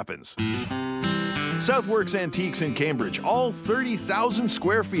think happens? Southworks Antiques in Cambridge, all 30,000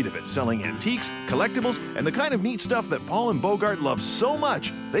 square feet of it, selling antiques, collectibles, and the kind of neat stuff that Paul and Bogart love so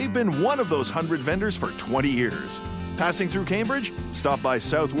much, they've been one of those 100 vendors for 20 years. Passing through Cambridge? Stop by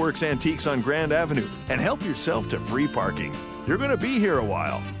Southworks Antiques on Grand Avenue and help yourself to free parking. You're going to be here a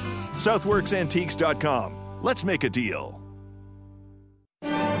while. SouthworksAntiques.com. Let's make a deal.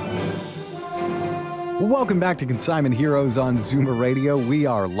 Welcome back to Consignment Heroes on Zoomer Radio. We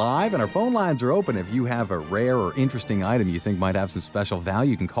are live and our phone lines are open. If you have a rare or interesting item you think might have some special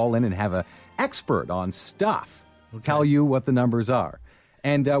value, you can call in and have an expert on stuff tell you what the numbers are.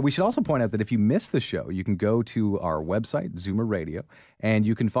 And we should also point out that if you missed the show, you can go to our website, Zoomer Radio, and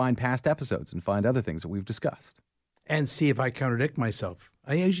you can find past episodes and find other things that we've discussed. And see if I contradict myself.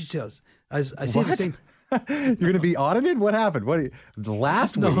 I usually tell I say the same. You're going to be audited? What happened?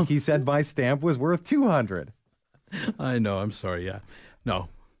 Last week he said my stamp was worth $200. I know. I'm sorry. Yeah. No.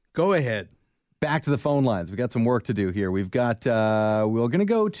 Go ahead. Back to the phone lines. We got some work to do here. We've got. We're going to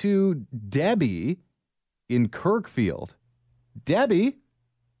go to Debbie in Kirkfield. Debbie.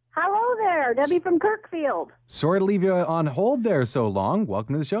 Hello there, Debbie from Kirkfield. Sorry to leave you on hold there so long.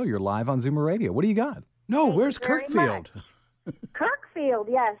 Welcome to the show. You're live on Zoomer Radio. What do you got? No, where's Kirkfield? Kirkfield,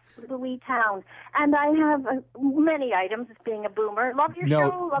 yes, little wee town. And I have many items, being a boomer. Love your show.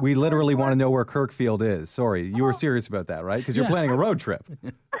 No, we literally want to know where Kirkfield is. Sorry, you were serious about that, right? Because you're planning a road trip.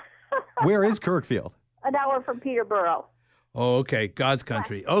 Where is Kirkfield? An hour from Peterborough. Oh, okay. God's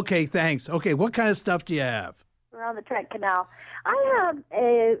country. Okay, thanks. Okay, what kind of stuff do you have? We're on the Trent Canal. I have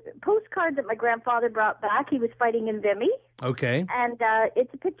a postcard that my grandfather brought back. He was fighting in Vimy. Okay. And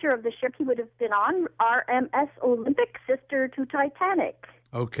it's a picture of the ship he would have been on, RMS Olympic, sister to Titanic.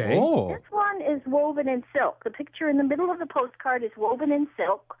 Okay. Oh. This one is woven in silk. The picture in the middle of the postcard is woven in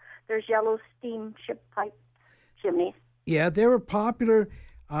silk. There's yellow steamship pipe chimneys. Yeah, they were popular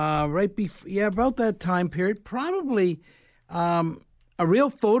right before, about that time period. Probably a real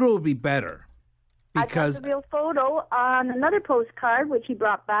photo would be better. Because I got the real photo on another postcard, which he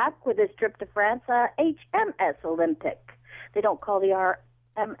brought back with his trip to France, HMS Olympic. They don't call the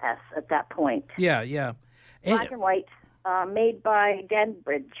RMS at that point. Yeah. Black and white. made by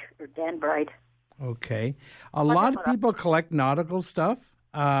Danbridge or Danbride. Okay. A lot of people collect nautical stuff,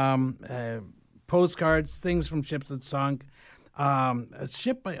 postcards, things from ships that sunk.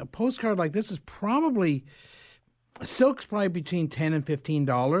 A postcard like this is probably, silk's probably between $10 and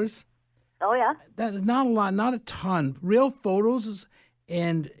 $15. Oh, yeah? That is not a lot, not a ton. Real photos is,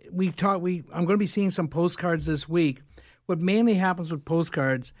 and I'm going to be seeing some postcards this week. What mainly happens with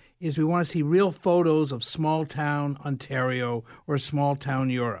postcards is we want to see real photos of small town Ontario or small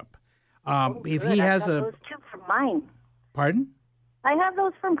town Europe. If he has those two from mine. Pardon? I have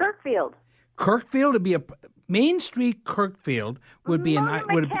those from Kirkfield. Kirkfield would be Main Street. Kirkfield would be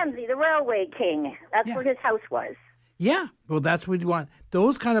Mackenzie, the railway king. That's where his house was. Yeah, well, that's what you want.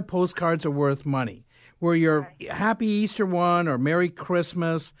 Those kind of postcards are worth money. Where your Happy Easter one or Merry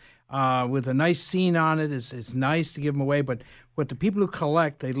Christmas with a nice scene on it is nice to give them away. But what the people who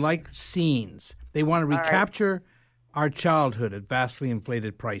collect, they like scenes. They want to recapture our childhood at vastly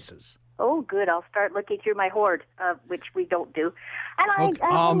inflated prices. Oh, good. I'll start looking through my hoard, which we don't do. And I have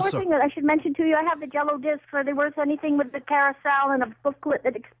one more thing that I should mention to you. I have the Jello discs. Are they worth anything with the carousel and a booklet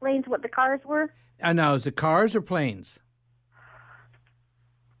that explains what the cars were? Now, is it cars or planes?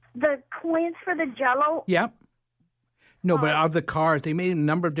 The coins for the Jello? Yep. No, but of the cars, they made a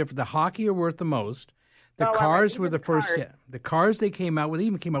number of different. The hockey are worth the most. The cars were the first. Yeah, the cars they came out with, they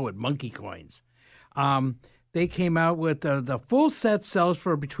even came out with monkey coins. They came out with the full set sells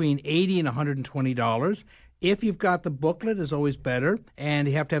for between $80 and $120. If you've got the booklet, is always better, and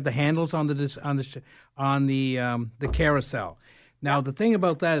you have to have the handles on the carousel. Now the thing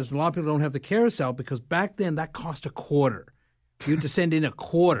about that is a lot of people don't have the carousel because back then that cost $0.25. You had to send in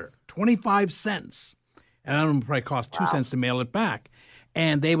 $0.25, 25 cents, and I don't know, it probably cost 2 cents to mail it back.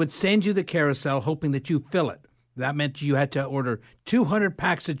 And they would send you the carousel hoping that you fill it. That meant you had to order 200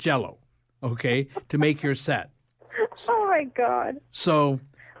 packs of Jello. Okay, to make your set. Oh my God! So,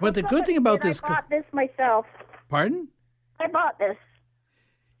 but the good thing about this, I bought this myself. Pardon? I bought this.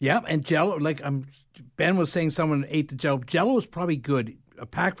 Yeah, and Jello, like Ben was saying, someone ate the Jello. Jello is probably good. A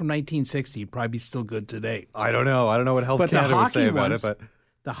pack from 1960 would probably be still good today. I don't know what Health Canada would say about it, but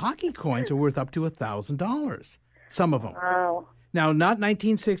the hockey coins are worth up to $1,000. Some of them. Wow. Now, not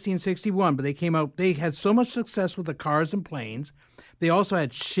 1960 and 61, but they came out. They had so much success with the cars and planes. They also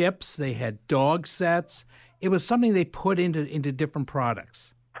had ships. They had dog sets. It was something they put into different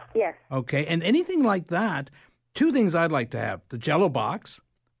products. Yes. Okay, and anything like that, two things I'd like to have. The Jello box,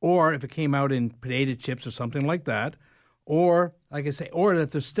 or if it came out in potato chips or something like that, or, like I say, or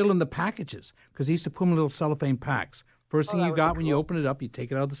if they're still in the packages, because they used to put them in little cellophane packs. First thing you got when you open it up, you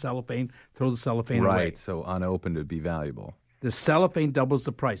take it out of the cellophane, throw the cellophane away. Right, so unopened would be valuable. The cellophane doubles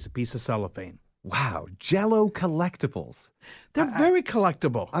the price, a piece of cellophane. Wow, Jello collectibles. They're very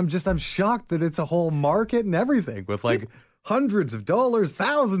collectible. I'm shocked that it's a whole market and everything with like hundreds of dollars,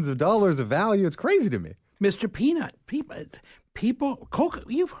 thousands of dollars of value. It's crazy to me. Mr. Peanut, people,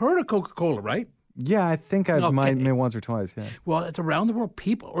 you've heard of Coca-Cola, right? Yeah, I think I've might once or twice, yeah. Well, it's around the world.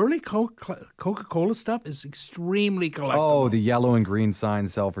 Early Coca-Cola stuff is extremely collectible. Oh, the yellow and green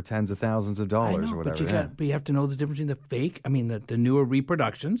signs sell for tens of thousands of dollars or whatever. But you have to know the difference between the newer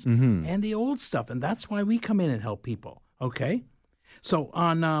reproductions and the old stuff. And that's why we come in and help people, okay? So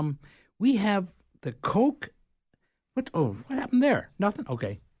we have the Coke. What happened there? Nothing?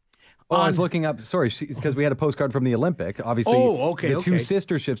 Okay. I was looking up, because we had a postcard from the Olympic. Obviously, the two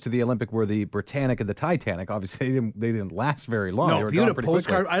sister ships to the Olympic were the Britannic and the Titanic. Obviously, they didn't last very long. No, if you had a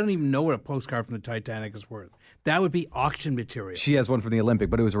postcard, I don't even know what a postcard from the Titanic is worth. That would be auction material. She has one from the Olympic,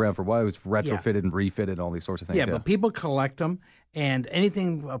 but it was around for a while. It was retrofitted and refitted and all these sorts of things. Yeah, but people collect them, and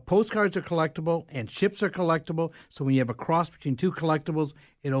postcards are collectible, and ships are collectible. So when you have a cross between two collectibles,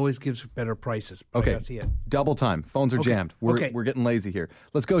 it always gives better prices. Okay, double time. Phones are jammed. We're getting lazy here.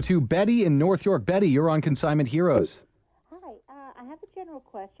 Let's go to Betty in North York. Betty, you're on Consignment Heroes. Hi, I have a general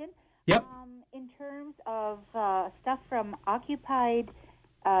question. Yep. In terms of stuff from occupied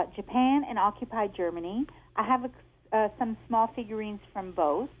Japan and occupied Germany, I have some small figurines from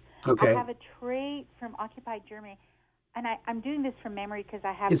both. Okay. I have a tray from occupied Germany. And I'm doing this from memory because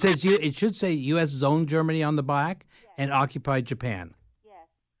I have... It should say U.S. Zone Germany on the back and occupied Japan. Yes.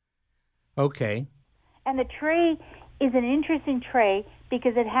 Okay. And the tray is an interesting tray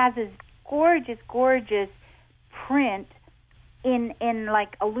because it has this gorgeous, gorgeous print in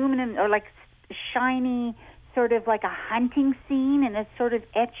like aluminum or like shiny, sort of like a hunting scene, and it's sort of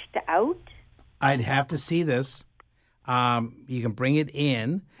etched out. I'd have to see this. You can bring it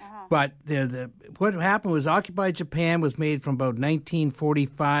in. But what happened was Occupied Japan was made from about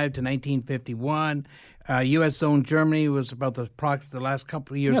 1945 to 1951. U.S. Zone Germany was about the last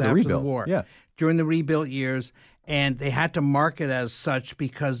couple of years after the war. Yeah. during the rebuilt years, and they had to mark it as such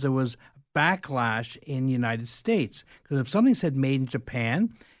because there was backlash in the United States. Because if something said made in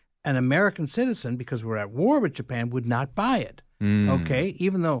Japan, an American citizen, because we're at war with Japan, would not buy it. Okay,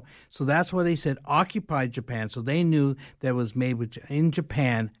 even though, so that's why they said occupied Japan. So they knew that it was made in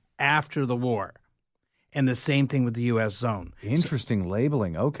Japan after the war. And the same thing with the U.S. zone. Interesting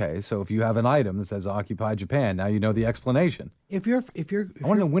labeling. Okay, so if you have an item that says occupied Japan, now you know the explanation. I want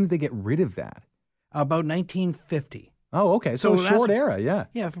to know, when did they get rid of that? About 1950. Oh, okay. So a short era, yeah.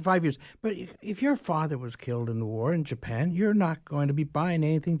 Yeah, for 5 years. But if your father was killed in the war in Japan, you're not going to be buying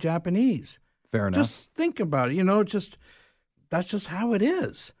anything Japanese. Fair enough. Just think about it. That's just how it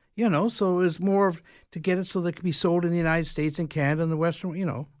is. So it's more to get it so that it can be sold in the United States and Canada and the Western,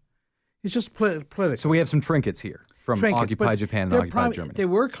 It's just political. So we have some trinkets here from occupied Japan and occupied Germany. They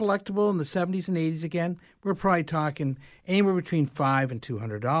were collectible in the 70s and 80s again. We're probably talking anywhere between $500 and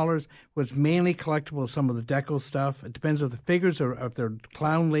 $200. What's mainly collectible is some of the deco stuff. It depends if the figures or if they're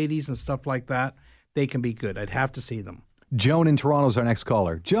clown ladies and stuff like that. They can be good. I'd have to see them. Joan in Toronto's our next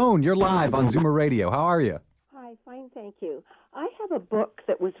caller. Joan, you're live on Zoomer Radio. How are you? Hi, fine, thank you. I have a book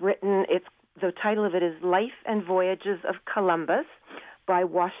that was written, the title of it is Life and Voyages of Columbus by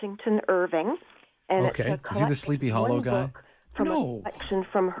Washington Irving. And okay. Is he the Sleepy Hollow guy? From a collection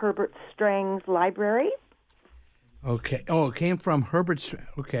from Herbert Strang's library. Okay. Oh, it came from Herbert.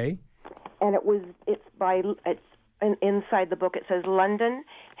 Okay. And inside the book it says London,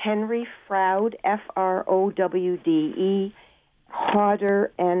 Henry Froude, Frouwde,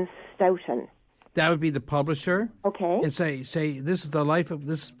 Hodder and Stoughton. That would be the publisher. Okay. And say this is the life of,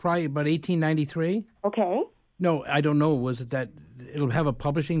 this is probably about 1893. Okay. No, I don't know. Was it that it'll have a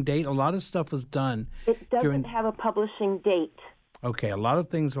publishing date? A lot of stuff was done. It doesn't have a publishing date. Okay, a lot of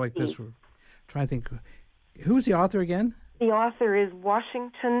things like this. We're trying to think. Who's the author again? The author is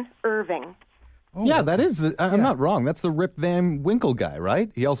Washington Irving. Oh. Yeah, that is. I'm not wrong. That's the Rip Van Winkle guy, right?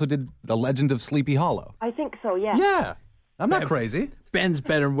 He also did The Legend of Sleepy Hollow. I think so, yeah. Yeah. I'm not crazy. Ben's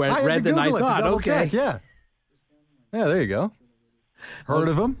better read than I thought. Okay. Yeah, there you go. Heard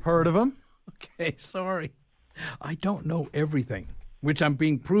of him? Okay, sorry. I don't know everything, which I'm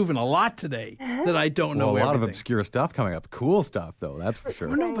being proven a lot today that I don't know everything. A lot of obscure stuff coming up. Cool stuff, though, that's for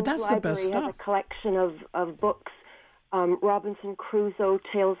sure. No, but that's the best stuff. Has a collection of books, Robinson Crusoe,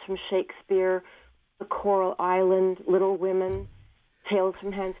 Tales from Shakespeare, The Coral Island, Little Women, Tales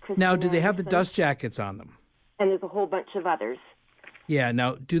from Hans Christian Now, do they have the Andersen, dust jackets on them? And there's a whole bunch of others. Yeah,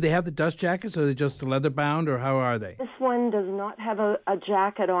 now, do they have the dust jackets, or are they just leather bound, or how are they? This one does not have a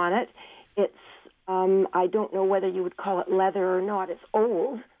jacket on it. It's, I don't know whether you would call it leather or not. It's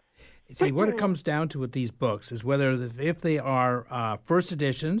old. See, what it comes down to with these books is whether, if they are first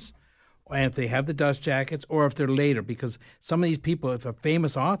editions, and if they have the dust jackets, or if they're later, because some of these people, if a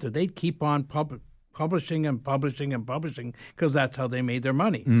famous author, they'd keep on publishing and publishing and publishing, because that's how they made their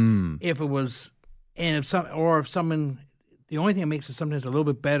money. If it was... And if someone, the only thing that makes it sometimes a little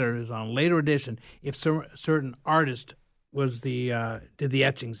bit better is on a later edition if certain artist was did the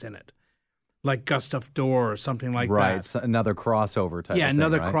etchings in it, like Gustav Dorr or something like that. Right, so another crossover type. Yeah, of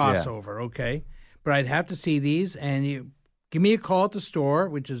another thing, right? crossover. Yeah. Okay, but I'd have to see these, and you give me a call at the store,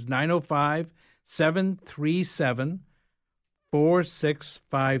 which is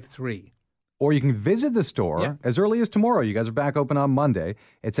 905-737-4653. Or you can visit the store as early as tomorrow. You guys are back open on Monday.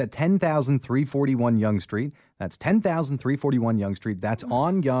 It's at 10,341 Yonge Street. That's 10,341 Yonge Street. That's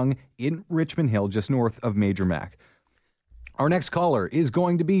on Yonge in Richmond Hill, just north of Major Mac. Our next caller is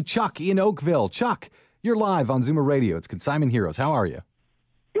going to be Chuck in Oakville. Chuck, you're live on Zoomer Radio. It's Consignment Heroes. How are you?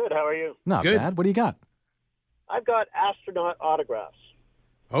 Good. How are you? Not bad. What do you got? I've got astronaut autographs.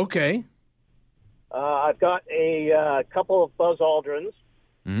 Okay. I've got a couple of Buzz Aldrins.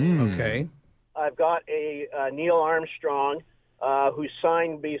 Okay. I've got a Neil Armstrong who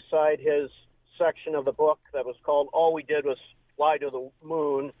signed beside his section of the book that was called All We Did Was Fly to the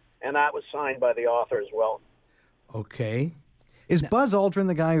Moon, and that was signed by the author as well. Okay. Is Buzz Aldrin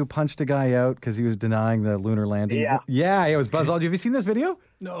the guy who punched a guy out because he was denying the lunar landing? Yeah, it was Buzz Aldrin. Have you seen this video?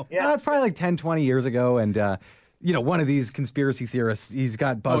 No. Yeah. It's probably like 10, 20 years ago, and... one of these conspiracy theorists, he's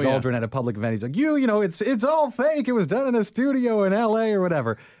got Buzz Aldrin at a public event. He's like, it's all fake. It was done in a studio in L.A. or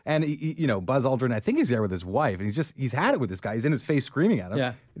whatever. And, Buzz Aldrin, I think he's there with his wife, and he's had it with this guy. He's in his face screaming at him.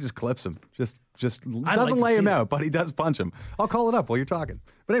 Yeah. He just clips him. Just doesn't lay him out, but he does punch him. I'll call it up while you're talking.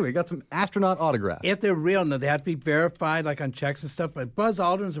 But anyway, got some astronaut autographs. If they're real, no, they have to be verified, like on checks and stuff. But Buzz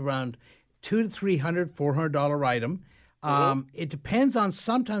Aldrin's around $200 to $300, $400 item. It depends on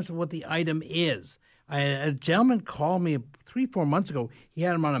sometimes what the item is. A gentleman called me 3-4 months ago. He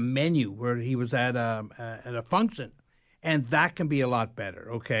had him on a menu where he was at a function, and that can be a lot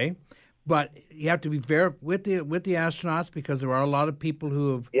better. Okay, But you have to be with the astronauts because there are a lot of people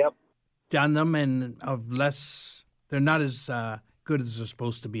who have done them and they're not as good as they're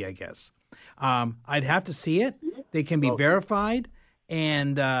supposed to be, I guess. I'd have to see it. They can be verified,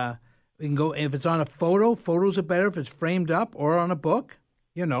 and we can go if it's on a photo. Photos are better if it's framed up or on a book,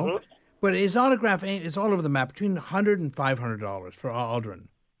 But his autograph is all over the map, between $100 and $500 for Aldrin.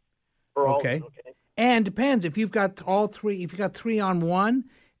 Okay. And depends if you've got all three. If you got 3 on one,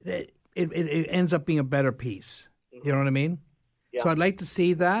 it ends up being a better piece. You know what I mean? Yeah. So I'd like to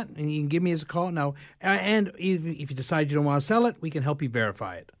see that, and you can give me a call now. And if you decide you don't want to sell it, we can help you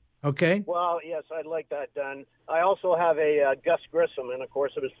verify it. Okay? Well, yes, I'd like that done. I also have a Gus Grissom, and of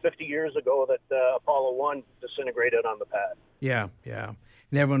course it was 50 years ago that Apollo 1 disintegrated on the pad. Yeah.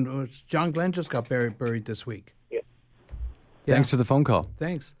 And John Glenn just got buried this week. Yeah. Thanks for the phone call.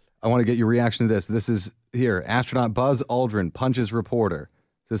 Thanks. I want to get your reaction to this. This is here. Astronaut Buzz Aldrin punches reporter.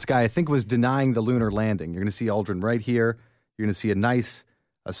 This guy, I think, was denying the lunar landing. You're going to see Aldrin right here. You're going to see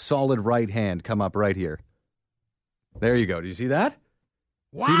a solid right hand come up right here. There you go. Do you see that?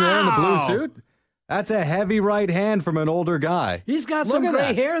 Wow. See him there in the blue suit? That's a heavy right hand from an older guy. He's got some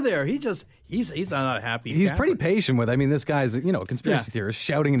gray hair there. He's not happy. He's pretty patient with. I mean, this guy's a conspiracy theorist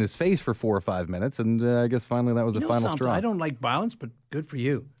shouting in his face for 4 or 5 minutes, and I guess finally that was the final straw. I don't like violence, but good for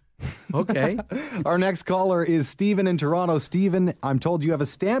you. Okay. Our next caller is Stephen in Toronto. Stephen, I'm told you have a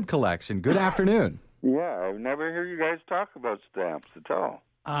stamp collection. Good afternoon. Yeah, I've never heard you guys talk about stamps at all.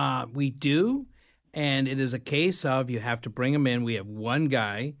 We do, and it is a case of you have to bring them in. We have one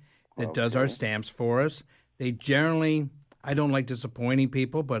guy that does our stamps for us. They generally, I don't like disappointing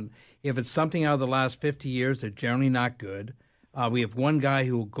people, but if it's something out of the last 50 years, they're generally not good. We have one guy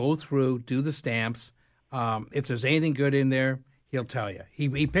who will go through, do the stamps. If there's anything good in there, he'll tell you.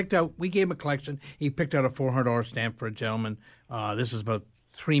 He picked out, we gave him a collection. He picked out a $400 stamp for a gentleman. This is about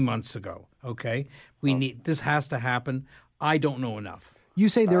 3 months ago, okay? This has to happen. I don't know enough. You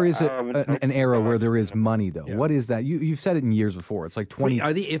say there is an era where there is money, though. Yeah. What is that? You've said it in years before. It's like 20...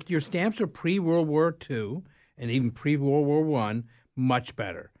 If your stamps are pre-World War II and even pre-World War I, much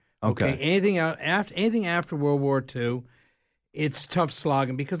better. Okay. Anything after World War II, it's tough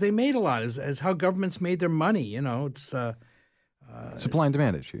slogging because they made a lot. As how governments made their money, it's... supply and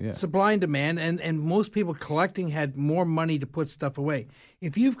demand issue, yeah. Supply and demand, and most people collecting had more money to put stuff away.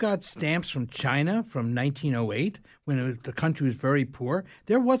 If you've got stamps from China from 1908, when the country was very poor,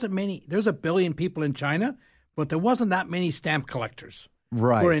 there wasn't many. There's 1 billion people in China, but there wasn't that many stamp collectors.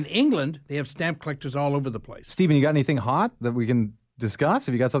 Right. Where in England, they have stamp collectors all over the place. Stephen, you got anything hot that we can discuss?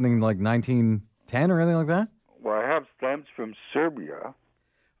 Have you got something like 1910 or anything like that? Well, I have stamps from Serbia.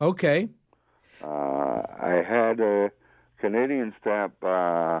 Okay. I had a Canadian stamp,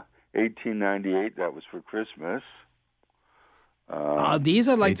 1898. That was for Christmas. These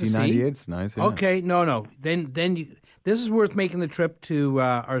I'd like to see. 1898's nice. Yeah. Okay, no. Then this is worth making the trip to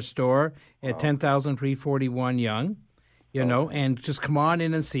our store at 10,341 Yonge. And just come on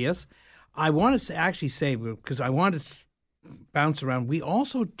in and see us. I want to actually say, because I want to bounce around. We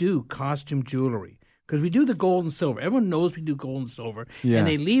also do costume jewelry. Because we do the gold and silver. Everyone knows we do gold and silver, and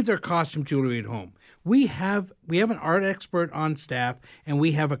they leave their costume jewelry at home. We have an art expert on staff, and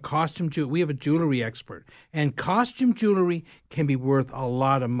we have a jewelry expert. And costume jewelry can be worth a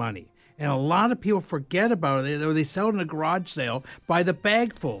lot of money. And a lot of people forget about it, or they sell it in a garage sale by the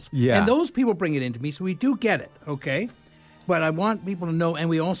bagfuls. Yeah. And those people bring it into me, so we do get it, okay? But I want people to know, and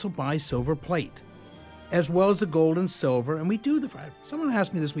we also buy silver plate, as well as the gold and silver, and we do someone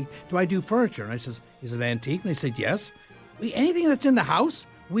asked me this week, do I do furniture? And I says, is it antique? And they said, yes. Anything that's in the house,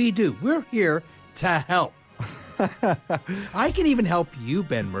 we do. We're here to help. I can even help you,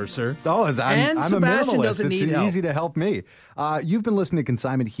 Ben Mercer. I'm Sebastian a doesn't need help. It's easy to help me. You've been listening to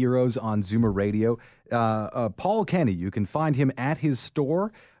Consignment Heroes on Zoomer Radio. Paul Kenny, you can find him at his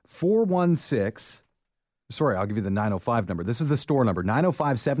store, 416... Sorry, I'll give you the 905 number. This is the store number,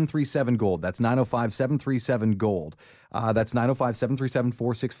 905-737-GOLD. That's 905-737-GOLD. That's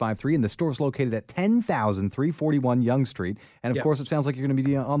 905-737-4653. And the store is located at 10,341 Yonge Street. And, of course, it sounds like you're going to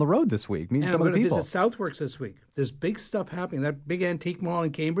be on the road this week, meeting some of the people. I'm going to visit Southworks this week. There's big stuff happening. That big antique mall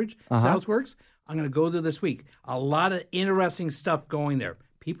in Cambridge, Southworks, I'm going to go there this week. A lot of interesting stuff going there.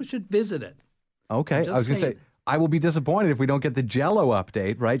 People should visit it. Okay. I was going to say... I will be disappointed if we don't get the Jell-O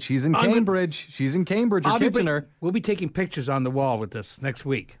update, right? She's in Cambridge. She's in Cambridge or Kitchener. We'll be taking pictures on the wall with this next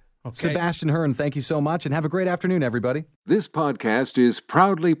week. Okay? Sebastian Hearn, thank you so much, and have a great afternoon, everybody. This podcast is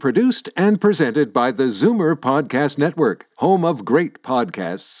proudly produced and presented by the Zoomer Podcast Network, home of great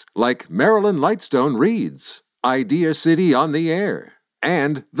podcasts like Marilyn Lightstone Reads, Idea City on the Air,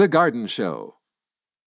 and The Garden Show.